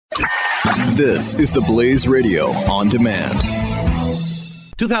This is the Blaze Radio On Demand.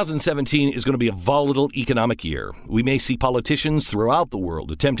 2017 is going to be a volatile economic year. We may see politicians throughout the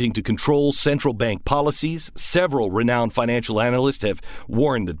world attempting to control central bank policies. Several renowned financial analysts have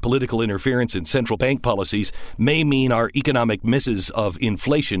warned that political interference in central bank policies may mean our economic misses of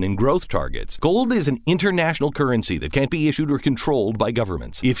inflation and growth targets. Gold is an international currency that can't be issued or controlled by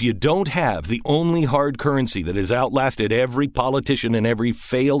governments. If you don't have the only hard currency that has outlasted every politician and every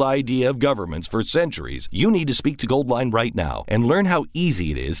failed idea of governments for centuries, you need to speak to Goldline right now and learn how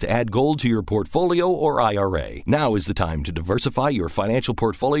easy it is to add gold to your portfolio or IRA. Now is the time to diversify your financial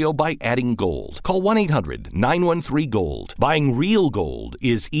portfolio by adding gold. Call 1-800-913-GOLD. Buying real gold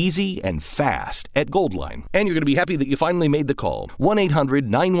is easy and fast at Goldline. And you're going to be happy that you finally made the call.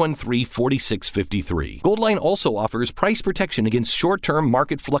 1-800-913-4653. Goldline also offers price protection against short-term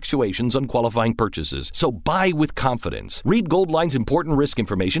market fluctuations on qualifying purchases. So buy with confidence. Read Goldline's important risk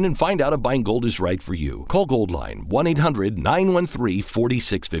information and find out if buying gold is right for you. Call Goldline 1-800-913-4653.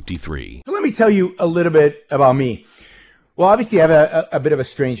 So let me tell you a little bit about me. Well, obviously I have a bit of a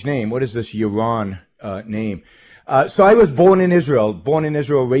strange name. What is this Yaron name? So I was born in Israel,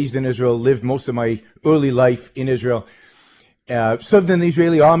 raised in Israel, lived most of my early life in Israel, served in the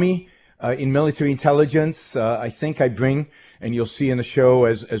Israeli army, in military intelligence. I think I bring, and you'll see in the show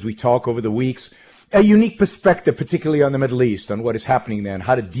as we talk over the weeks, a unique perspective, particularly on the Middle East, on what is happening there and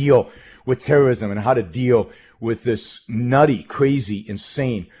how to deal with terrorism and how to deal with this nutty, crazy,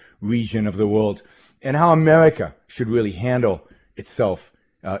 insane region of the world, and how America should really handle itself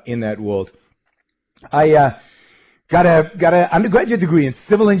in that world. I got an undergraduate degree in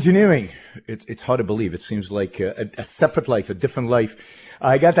civil engineering. It's hard to believe. It seems like a separate life, a different life.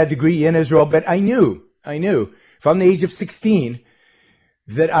 I got that degree in Israel, but I knew from the age of 16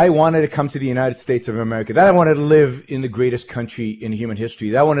 that I wanted to come to the United States of America, that I wanted to live in the greatest country in human history,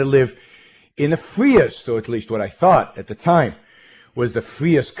 that I wanted to live in the freest, or at least what I thought at the time was the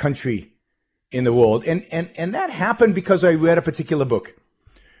freest country in the world. And that happened because I read a particular book.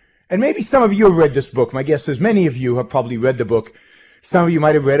 And maybe some of you have read this book. My guess is many of you have probably read the book. Some of you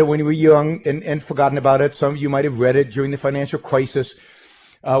might have read it when you were young and forgotten about it. Some of you might have read it during the financial crisis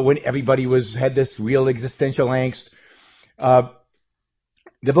when everybody had this real existential angst.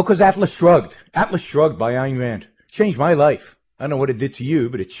 The book was Atlas Shrugged. Atlas Shrugged by Ayn Rand. Changed my life. I don't know what it did to you,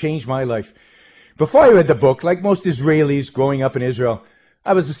 but it changed my life. Before I read the book, like most Israelis growing up in Israel,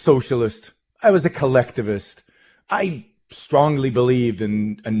 I was a socialist. I was a collectivist. I strongly believed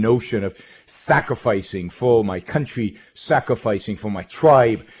in a notion of sacrificing for my country, sacrificing for my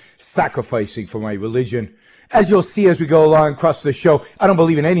tribe, sacrificing for my religion. As you'll see as we go along across the show, I don't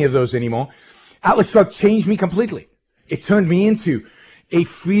believe in any of those anymore. Atlas Shrugged changed me completely. It turned me into a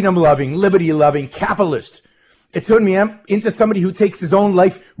freedom-loving, liberty-loving capitalist. It turned me into somebody who takes his own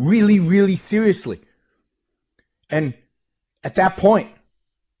life really, really seriously. And at that point,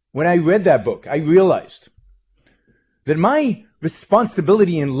 when I read that book, I realized that my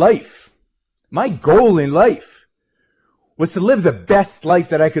responsibility in life, my goal in life, was to live the best life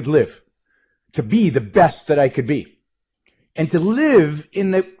that I could live, to be the best that I could be, and to live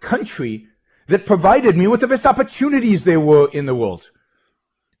in the country that provided me with the best opportunities there were in the world.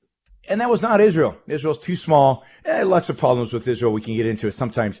 And that was not Israel. Israel's too small. Lots of problems with Israel we can get into.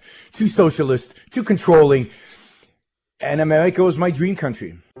 Sometimes too socialist, too controlling. And America was my dream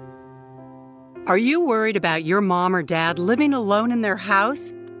country. Are you worried about your mom or dad living alone in their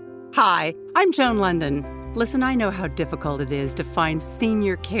house? Hi, I'm Joan London. Listen, I know how difficult it is to find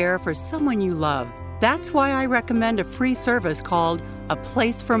senior care for someone you love. That's why I recommend a free service called A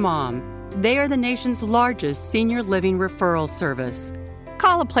Place for Mom. They are the nation's largest senior living referral service.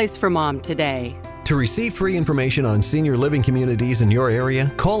 Call A Place for Mom today. To receive free information on senior living communities in your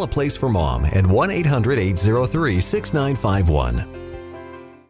area, call A Place for Mom at 1-800-803-6951.